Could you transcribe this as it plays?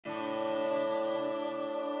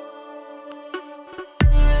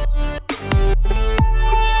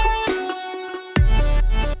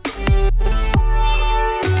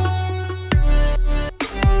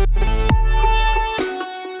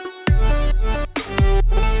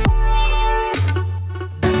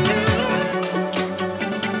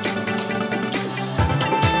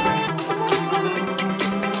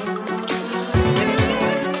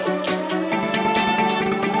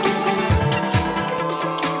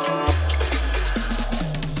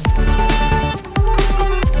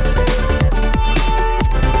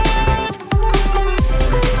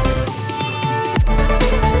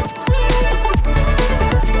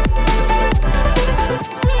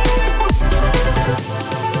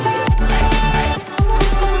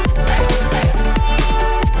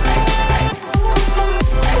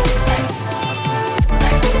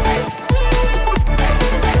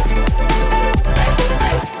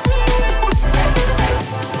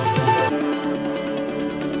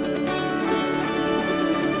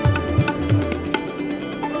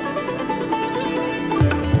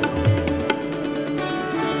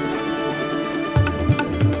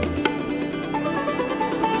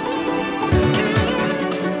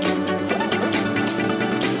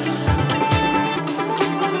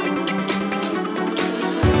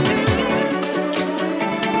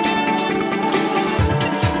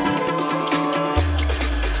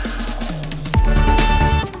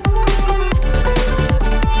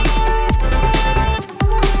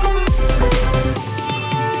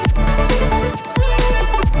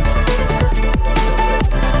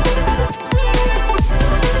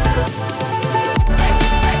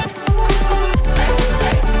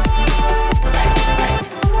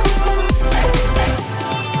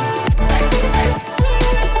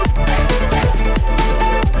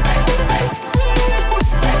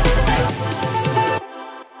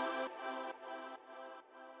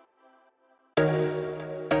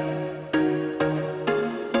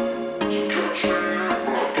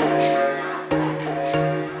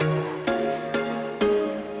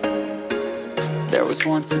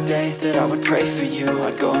once a day that I would pray for you.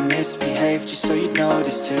 I'd go and misbehave just so you'd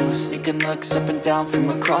notice too. Sneaking looks up and down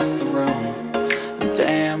from across the room. And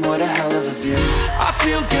damn, what a hell of a view. I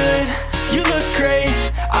feel good, you look great,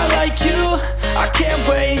 I like you, I can't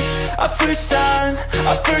wait. A first time,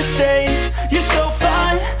 a first date, you're so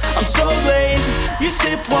fine, I'm so late. You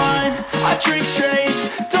sip wine, I drink straight,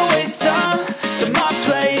 don't waste time to my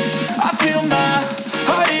place. I feel my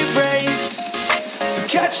heart erase, so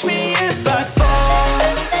catch me if I fall.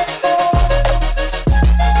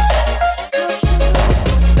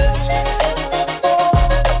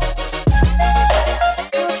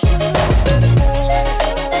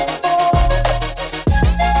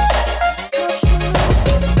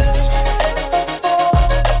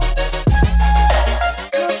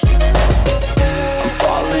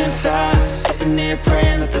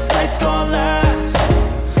 Praying that this night's gonna last.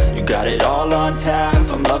 You got it all on tap,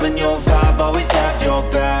 I'm loving your vibe, always have your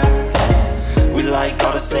back. We like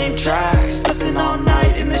all the same tracks, listen all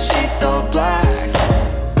night in the sheets all black.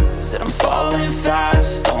 Said I'm falling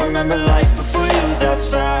fast, don't remember life before you, that's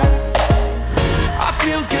fact. I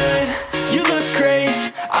feel good, you look great,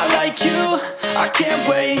 I like you, I can't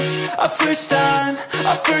wait. A first time,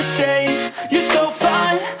 a first date, you're so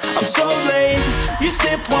fine, I'm so late. You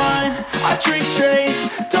sip wine, I drink straight,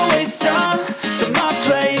 don't waste time to my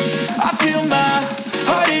place. I feel my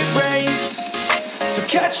heart erase, so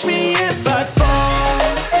catch me if I